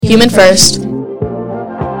Human first.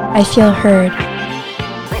 I feel heard.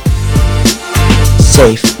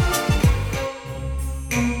 Safe.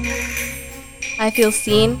 I feel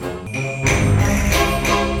seen.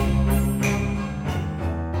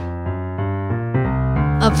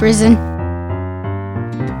 Uprisen.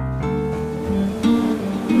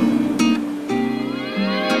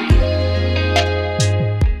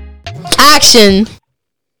 Action.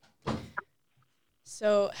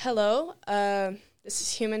 So, hello, this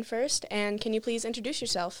is Human First, and can you please introduce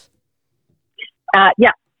yourself?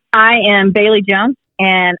 Yeah, I am Bailey Jones,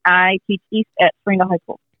 and I teach East at Springdale High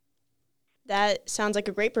School. That sounds like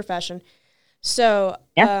a great profession. So,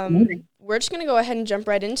 Yeah, we're just going to go ahead and jump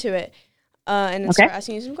right into it and then start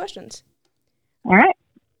asking you some questions. All right.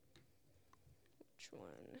 Which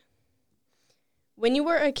one? When you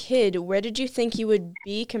were a kid, where did you think you would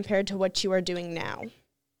be compared to what you are doing now?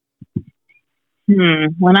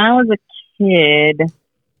 When I was a kid,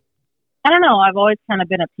 I don't know. I've always kind of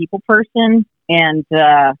been a people person and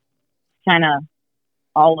kind of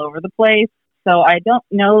all over the place. So I don't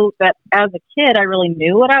know that as a kid I really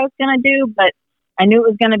knew what I was going to do, but I knew it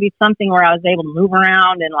was going to be something where I was able to move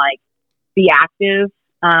around and like be active.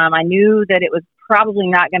 I knew that it was probably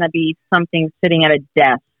not going to be something sitting at a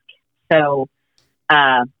desk. So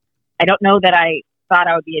I don't know that I thought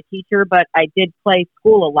I would be a teacher, but I did play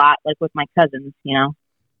school a lot, like with my cousins, you know.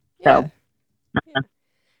 Yeah. So, Yeah.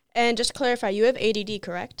 And just to clarify, you have ADD,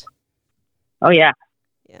 correct? Oh yeah.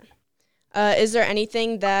 Yeah. Is there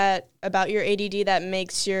anything that about your ADD that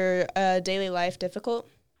makes your daily life difficult?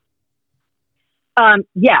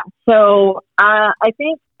 Yeah. So I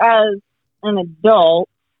think as an adult,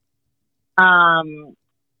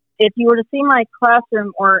 if you were to see my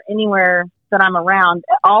classroom or anywhere that I'm around,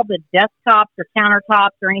 all the desktops or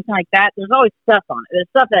countertops or anything like that, there's always stuff on it. There's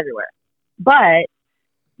stuff everywhere. But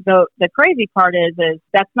the crazy part is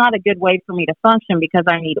that's not a good way for me to function because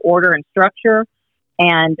I need order and structure.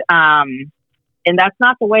 And that's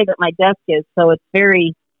not the way that my desk is. So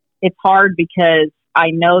it's hard because I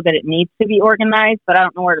know that it needs to be organized, but I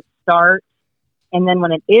don't know where to start. And then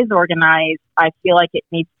when it is organized, I feel like it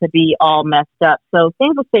needs to be all messed up. So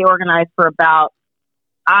things will stay organized for about,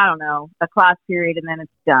 I don't know, a class period, and then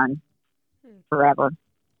it's done forever.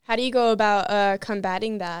 How do you go about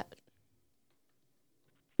combating that?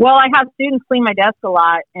 Well, I have students clean my desk a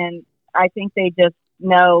lot, and I think they just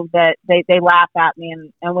know that they laugh at me,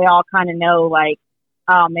 and we all kind of know, like,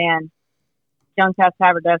 oh, man, Jones has to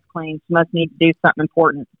have her desk cleaned. She must need to do something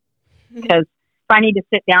important. Because if I need to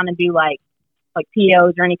sit down and do, like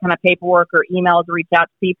POs or any kind of paperwork or emails to reach out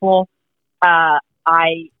to people, I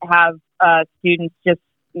have students just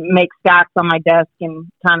make stacks on my desk and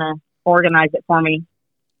kind of organize it for me.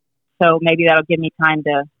 So maybe that'll give me time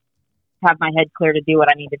to have my head clear to do what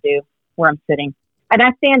I need to do where I'm sitting. And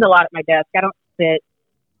I stand a lot at my desk. I don't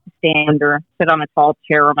stand or sit on a tall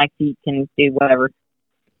chair where my feet can do whatever.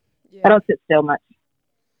 Yeah. I don't sit still much.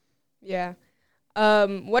 Yeah.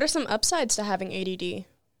 What are some upsides to having ADD?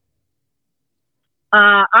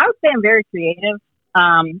 I would say I'm very creative.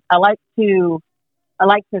 I like to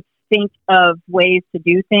think of ways to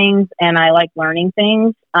do things, and I like learning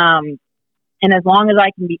things. And as long as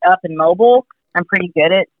I can be up and mobile, I'm pretty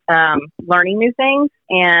good at learning new things.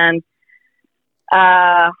 And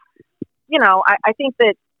I think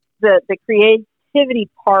that the creativity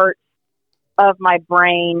part of my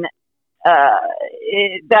brain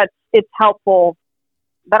it's helpful,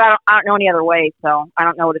 but I don't know any other way. So I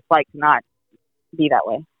don't know what it's like to not be that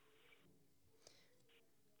way.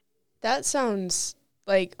 That sounds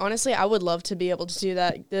like, honestly, I would love to be able to do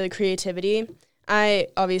that. The creativity, I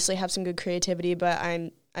obviously have some good creativity, but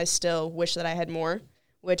I still wish that I had more,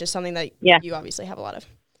 which is something that you obviously have a lot of.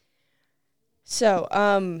 So,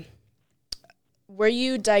 were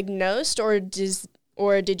you diagnosed, or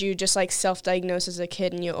did you just like self-diagnose as a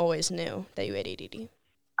kid and you always knew that you had ADD?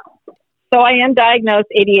 So I am diagnosed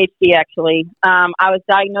ADHD, actually. I was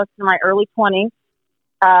diagnosed in my early 20s.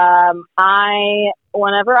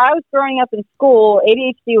 Whenever I was growing up in school,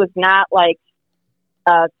 ADHD was not like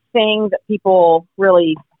a thing that people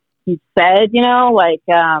really said, like,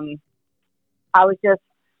 I was just,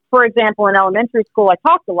 for example, in elementary school, I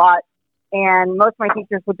talked a lot, and most of my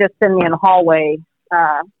teachers would just send me in the hallway,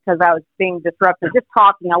 because I was being disruptive, just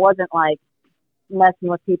talking. I wasn't like messing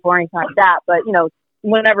with people or anything like that, but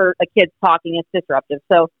whenever a kid's talking, it's disruptive.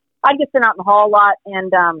 So I'd get sent out in the hall a lot.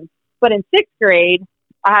 And, but in sixth grade,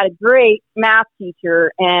 I had a great math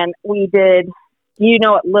teacher, and we did,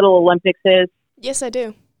 what Little Olympics is? Yes, I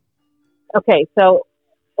do. Okay. So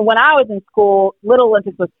when I was in school, Little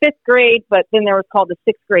Olympics was fifth grade, but then there was called the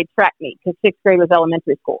sixth grade track meet because sixth grade was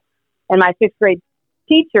elementary school. And my sixth grade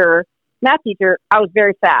math teacher, I was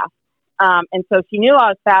very fast. And so she knew I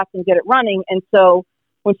was fast and good at running. And so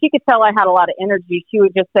when she could tell I had a lot of energy, she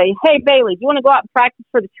would just say, "Hey, Bailey, do you want to go out and practice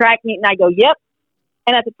for the track meet?" And I go, "Yep."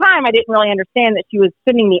 And at the time, I didn't really understand that she was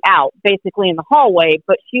sending me out basically in the hallway,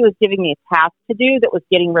 but she was giving me a task to do that was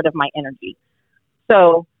getting rid of my energy.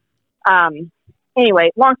 So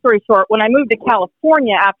anyway, long story short, when I moved to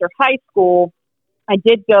California after high school, I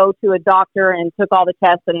did go to a doctor and took all the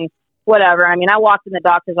tests and whatever. I mean, I walked in the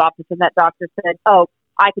doctor's office and that doctor said, "Oh,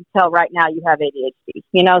 I could tell right now you have ADHD."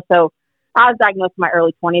 So I was diagnosed in my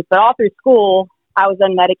early 20s, but all through school, I was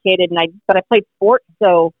unmedicated but I played sports.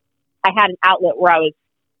 So I had an outlet where I was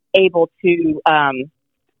able to,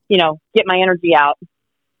 get my energy out,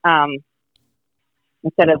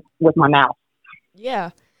 instead of with my mouth.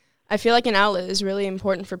 Yeah. I feel like an outlet is really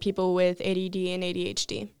important for people with ADD and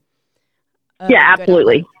ADHD. Yeah,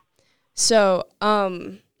 absolutely. So,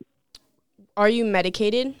 are you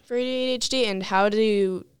medicated for ADHD, and how do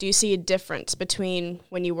you see a difference between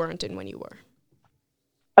when you weren't and when you were?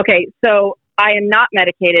 Okay, so I am not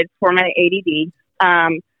medicated for my ADD.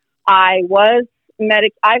 I was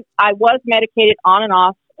medicated on and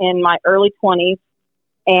off in my early 20s,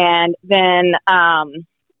 and then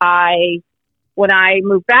when I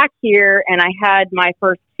moved back here and I had my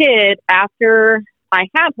first kid, after I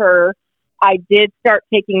had her, I did start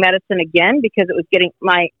taking medicine again because it was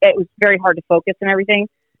very hard to focus and everything.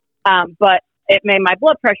 But it made my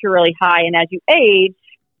blood pressure really high. And as you age,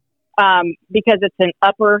 because it's an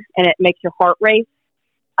upper and it makes your heart race,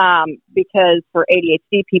 because for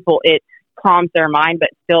ADHD people, it calms their mind, but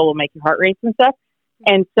still will make your heart race and stuff.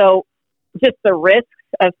 And so just the risks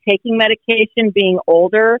of taking medication being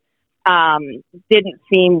older, didn't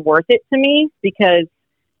seem worth it to me because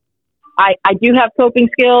I do have coping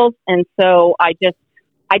skills. And so I don't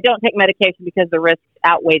take medication because the risks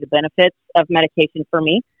outweigh the benefits of medication for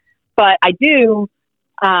me. But I do,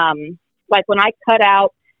 like when I cut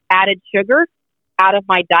out added sugar out of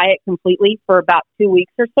my diet completely for about 2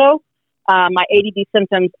 weeks or so, my ADD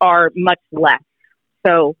symptoms are much less.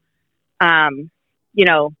 So,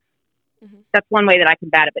 that's one way that I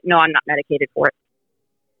combat it. But no, I'm not medicated for it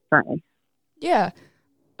currently. Yeah.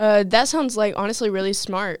 That sounds like honestly really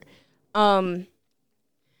smart. Do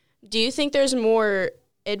you think there's more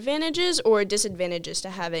advantages or disadvantages to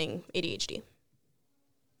having ADHD?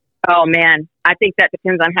 Oh man, I think that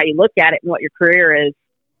depends on how you look at it and what your career is.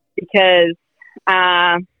 Because,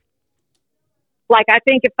 I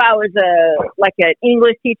think if I was an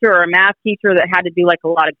English teacher or a math teacher that had to do a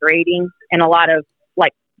lot of grading and a lot of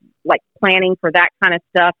planning for that kind of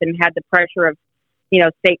stuff and had the pressure of,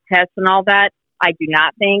 state tests and all that, I do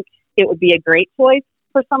not think it would be a great choice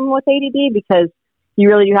for someone with ADD because you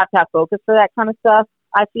really do have to have focus for that kind of stuff,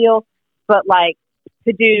 I feel. But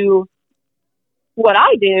to do what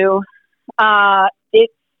I do,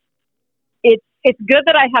 it's good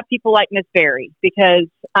that I have people like Miss Berry because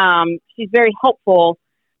she's very helpful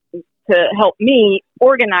to help me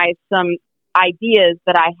organize some ideas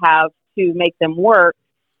that I have to make them work.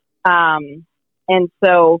 And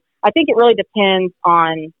so I think it really depends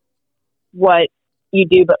on what you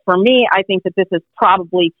do. But for me, I think that this is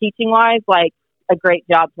probably teaching-wise, a great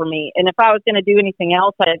job for me. And if I was going to do anything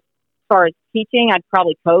else as far as teaching, I'd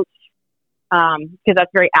probably coach because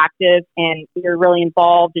that's very active and you're really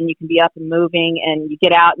involved and you can be up and moving and you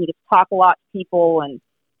get out and you just talk a lot to people and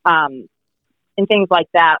things like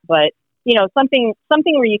that. But, something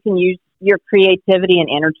where you can use your creativity and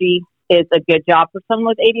energy is a good job for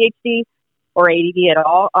someone with ADHD or ADD at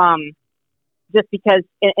all. Just because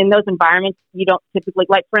in those environments, you don't typically,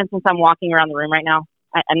 for instance, I'm walking around the room right now.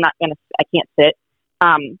 I can't sit.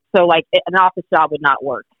 So an office job would not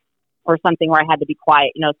work or something where I had to be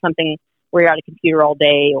quiet, something where you're at a computer all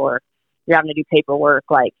day or you're having to do paperwork.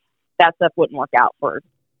 That stuff wouldn't work out for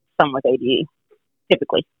someone with ADD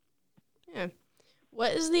typically. Yeah.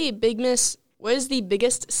 What is the biggest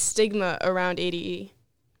stigma around ADD?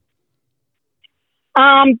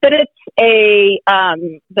 That it's a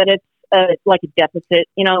deficit,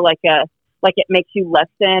 it makes you less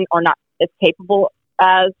than or not as capable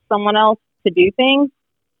as someone else to do things.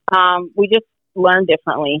 We just learn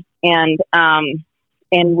differently and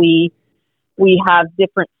we have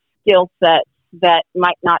different skill sets that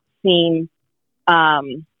might not seem,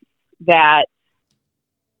 that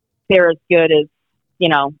they're as good as,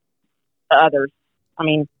 others. I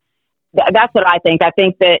mean, that's what I think. I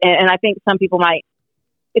think that, and I think some people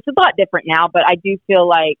it's a lot different now, but I do feel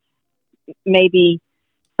like maybe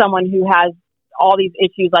someone who has all these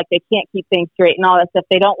issues, they can't keep things straight and all that stuff,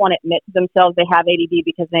 they don't want to admit to themselves they have ADD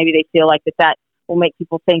because maybe they feel like that will make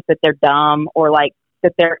people think that they're dumb or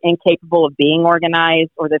that they're incapable of being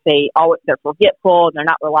organized, or that they're forgetful and they're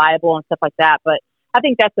not reliable and stuff like that. But I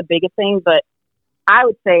think that's the biggest thing. But I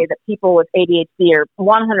would say that people with ADHD are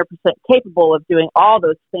 100% capable of doing all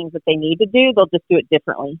those things that they need to do. They'll just do it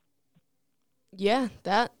differently. Yeah,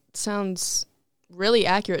 that sounds really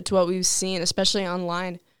accurate to what we've seen, especially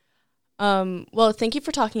online. Well, thank you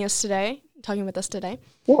for talking with us today.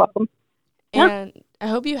 You're welcome. And I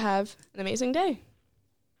hope you have an amazing day.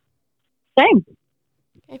 Same.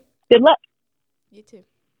 Okay. Good luck. You too.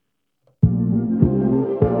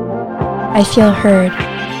 I feel heard.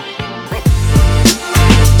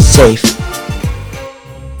 Safe.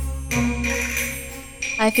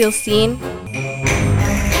 I feel seen.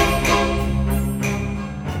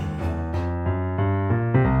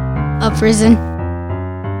 Uprisen.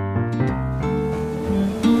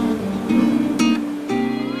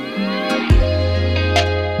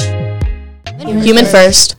 Human first.